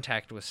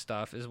contact with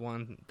stuff is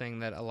one thing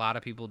that a lot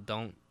of people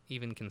don't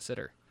even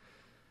consider.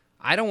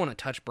 I don't want to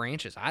touch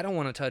branches. I don't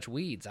want to touch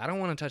weeds. I don't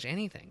want to touch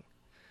anything.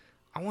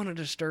 I want to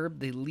disturb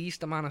the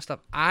least amount of stuff.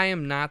 I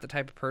am not the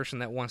type of person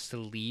that wants to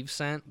leave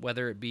scent,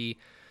 whether it be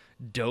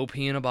dope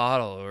in a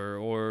bottle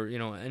or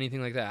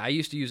anything like that. I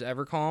used to use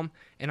Evercalm,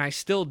 and I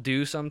still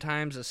do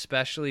sometimes,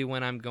 especially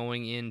when I'm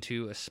going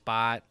into a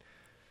spot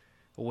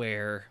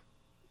where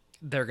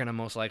they're going to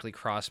most likely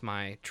cross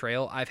my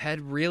trail. I've had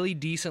really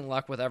decent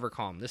luck with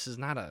Evercalm. This is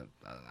not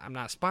I'm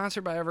not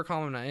sponsored by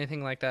Evercalm. I'm not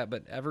anything like that,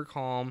 but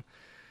Evercalm,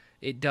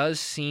 it does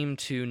seem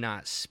to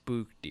not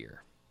spook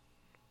deer,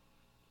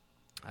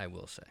 I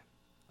will say.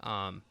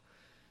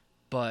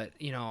 But,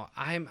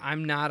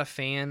 I'm not a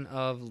fan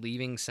of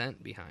leaving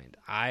scent behind.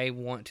 I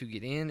want to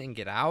get in and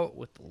get out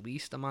with the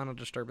least amount of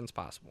disturbance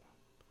possible.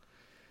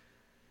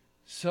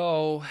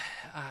 So,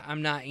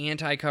 I'm not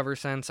anti-cover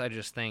scents. I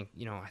just think,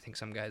 I think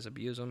some guys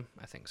abuse them.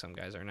 I think some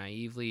guys are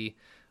naively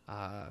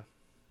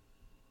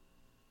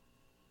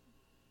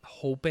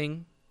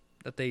hoping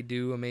that they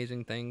do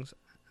amazing things.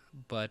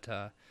 But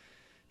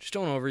just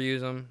don't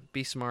overuse them.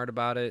 Be smart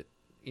about it.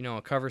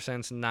 A cover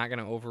scent's not going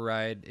to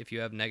override if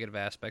you have negative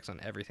aspects on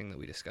everything that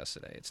we discussed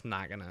today. It's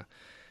not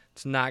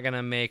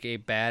gonna make a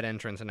bad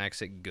entrance and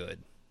exit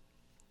good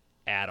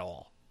at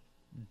all.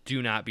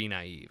 Do not be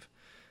naive.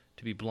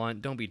 To be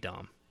blunt, don't be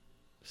dumb.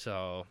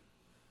 So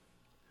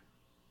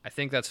I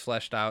think that's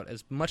fleshed out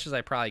as much as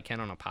I probably can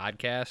on a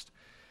podcast.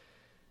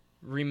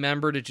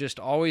 Remember to just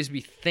always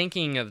be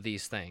thinking of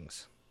these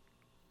things.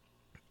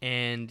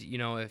 And,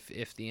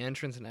 if the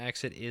entrance and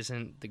exit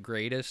isn't the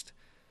greatest,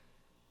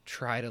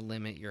 try to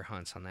limit your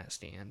hunts on that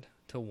stand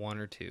to 1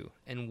 or 2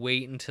 and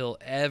wait until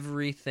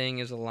everything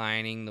is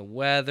aligning: the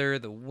weather,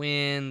 the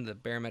wind, the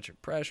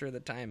barometric pressure, the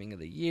timing of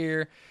the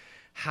year,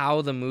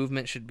 how the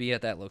movement should be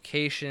at that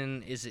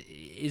location. Is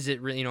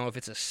it really, if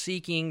it's a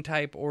seeking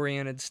type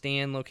oriented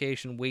stand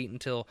location, wait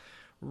until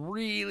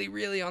really,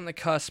 really on the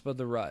cusp of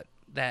the rut,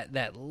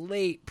 that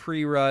late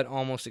pre-rut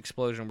almost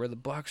explosion where the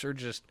bucks are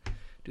just,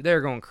 dude,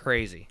 they're going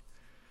crazy.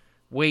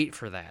 Wait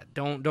for that.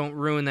 Don't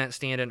ruin that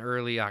stand in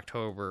early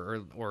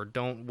October, or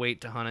don't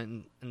wait to hunt it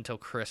until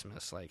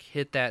Christmas. Like,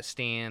 hit that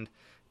stand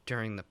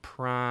during the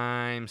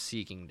prime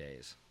seeking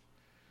days.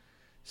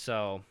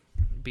 So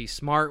be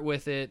smart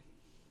with it.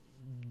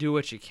 Do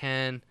what you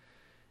can.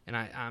 And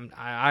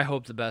I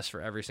hope the best for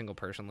every single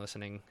person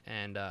listening.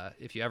 And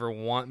if you ever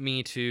want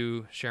me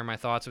to share my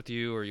thoughts with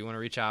you, or you want to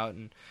reach out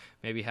and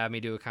maybe have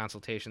me do a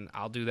consultation,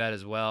 I'll do that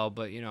as well.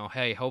 But,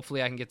 hey,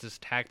 hopefully I can get this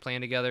tack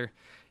plan together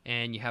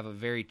and you have a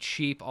very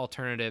cheap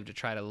alternative to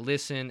try to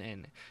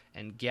listen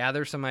and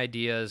gather some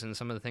ideas and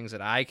some of the things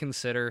that I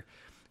consider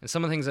and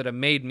some of the things that have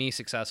made me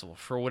successful,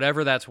 for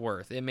whatever that's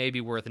worth. It may be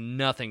worth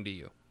nothing to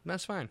you.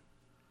 That's fine.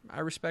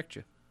 I respect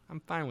you. I'm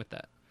fine with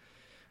that.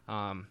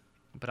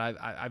 But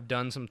I've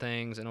done some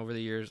things, and over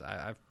the years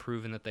I've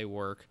proven that they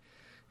work,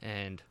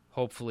 and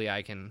hopefully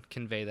I can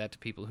convey that to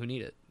people who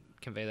need it,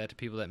 convey that to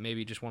people that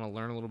maybe just want to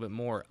learn a little bit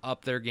more,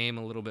 up their game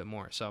a little bit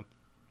more. So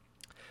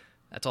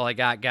that's all I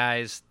got,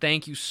 guys.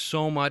 Thank you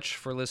so much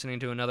for listening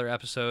to another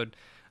episode.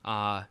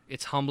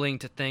 It's humbling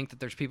to think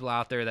that there's people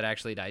out there that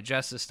actually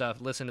digest this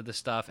stuff, listen to this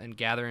stuff, and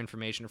gather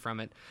information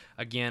from it.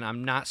 Again,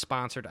 I'm not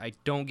sponsored. I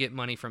don't get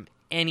money from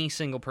any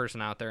single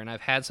person out there, and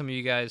I've had some of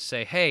you guys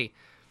say, hey,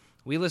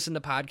 we listen to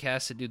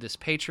podcasts that do this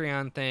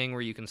Patreon thing where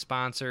you can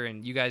sponsor,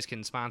 and you guys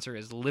can sponsor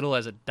as little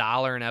as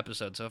 $1 an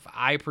episode. So if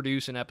I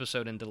produce an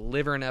episode and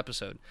deliver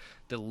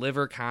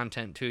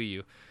content to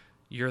you,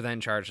 you're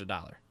then charged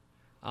 $1.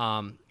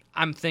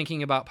 I'm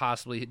thinking about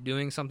possibly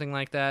doing something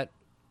like that.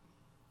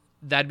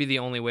 That'd be the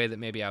only way that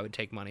maybe I would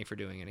take money for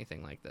doing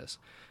anything like this.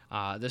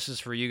 This is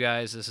for you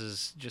guys. This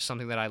is just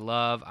something that I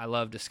love. I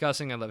love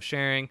discussing. I love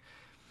sharing.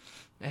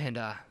 And,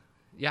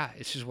 yeah,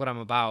 it's just what I'm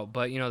about.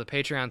 But, the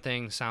Patreon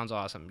thing sounds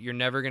awesome. You're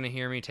never going to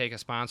hear me take a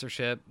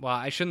sponsorship. Well,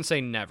 I shouldn't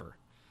say never.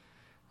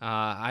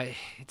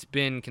 It's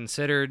been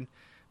considered,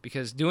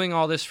 because doing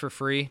all this for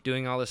free,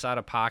 doing all this out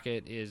of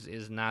pocket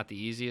is not the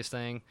easiest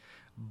thing.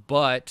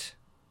 But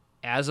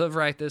as of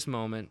right this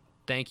moment,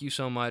 thank you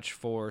so much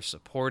for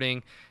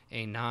supporting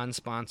a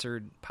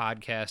non-sponsored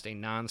podcast, a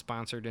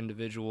non-sponsored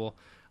individual.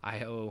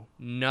 I owe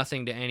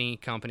nothing to any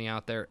company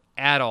out there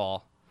at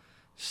all.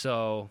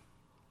 So,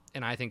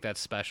 and I think that's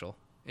special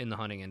in the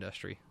hunting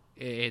industry.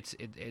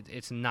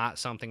 It's not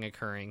something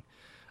occurring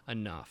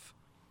enough.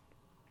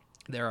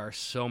 There are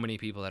so many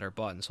people that are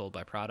bought and sold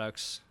by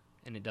products,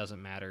 and it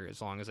doesn't matter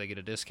as long as they get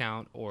a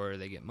discount or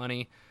they get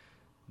money.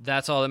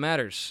 That's all that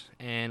matters.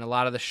 And a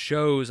lot of the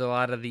shows, a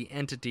lot of the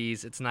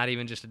entities, it's not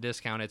even just a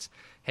discount. It's,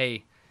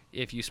 hey,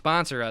 if you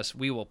sponsor us,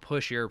 we will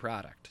push your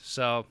product.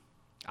 So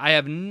I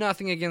have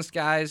nothing against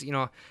guys.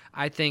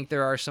 I think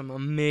there are some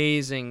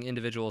amazing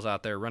individuals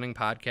out there running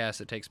podcasts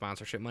that take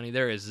sponsorship money.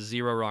 There is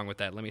zero wrong with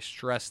that. Let me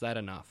stress that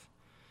enough.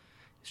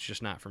 It's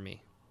just not for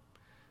me.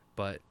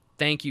 But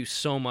thank you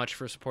so much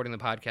for supporting the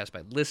podcast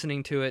by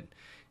listening to it.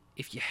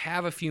 If you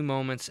have a few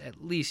moments,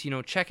 at least,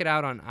 check it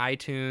out on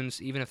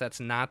iTunes, even if that's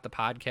not the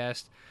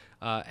podcast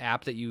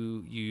app that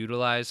you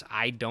utilize.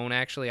 I don't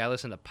actually. I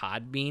listen to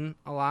Podbean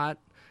a lot,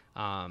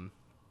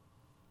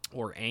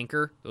 or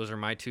Anchor. Those are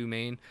my two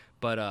main.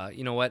 But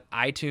you know what?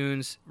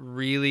 iTunes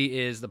really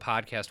is the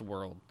podcast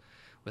world.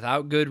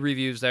 Without good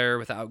reviews there,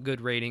 without good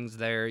ratings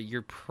there,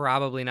 you're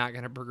probably not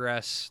going to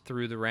progress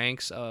through the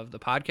ranks of the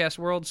podcast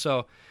world.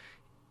 So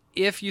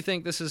if you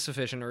think this is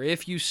sufficient, or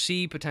if you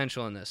see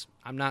potential in this,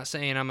 I'm not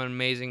saying I'm an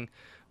amazing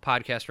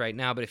podcast right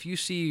now, but if you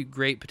see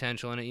great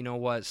potential in it, you know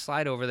what?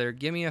 Slide over there,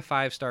 give me a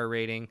 5-star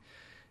rating,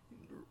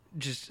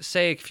 just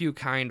say a few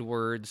kind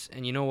words,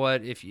 and you know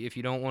what? If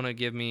you don't want to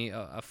give me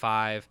a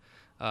 5,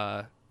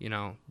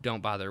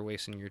 don't bother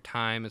wasting your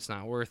time. It's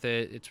not worth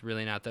it. It's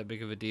really not that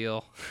big of a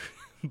deal.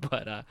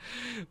 But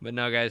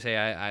no, guys, hey,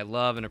 I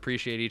love and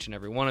appreciate each and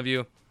every one of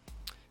you,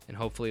 and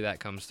hopefully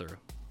that comes through.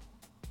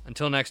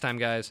 Until next time,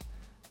 guys.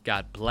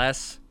 God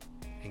bless,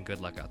 and good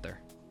luck out there.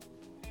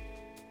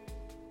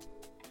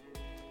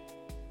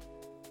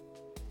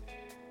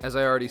 As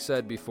I already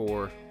said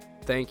before,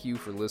 thank you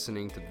for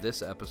listening to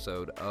this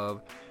episode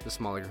of the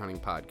Small Acre Hunting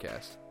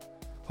Podcast.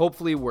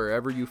 Hopefully,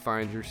 wherever you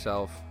find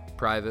yourself,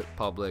 private,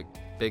 public,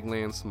 big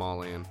land, small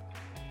land,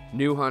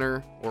 new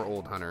hunter or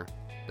old hunter,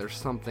 there's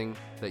something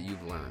that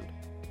you've learned.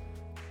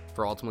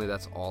 For ultimately,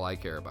 that's all I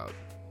care about.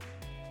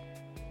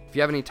 If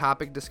you have any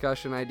topic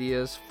discussion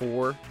ideas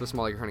for the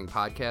Small Acre Hunting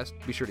Podcast,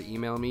 be sure to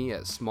email me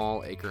at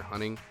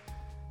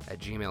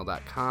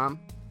smallacrehunting@gmail.com.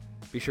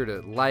 Be sure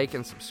to like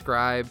and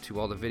subscribe to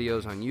all the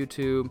videos on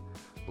YouTube.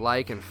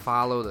 Like and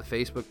follow the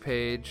Facebook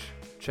page.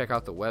 Check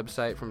out the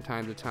website from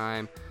time to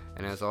time.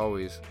 And as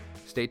always,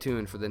 stay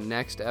tuned for the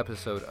next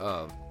episode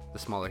of the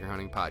Small Acre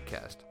Hunting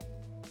Podcast.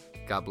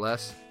 God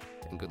bless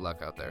and good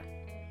luck out there.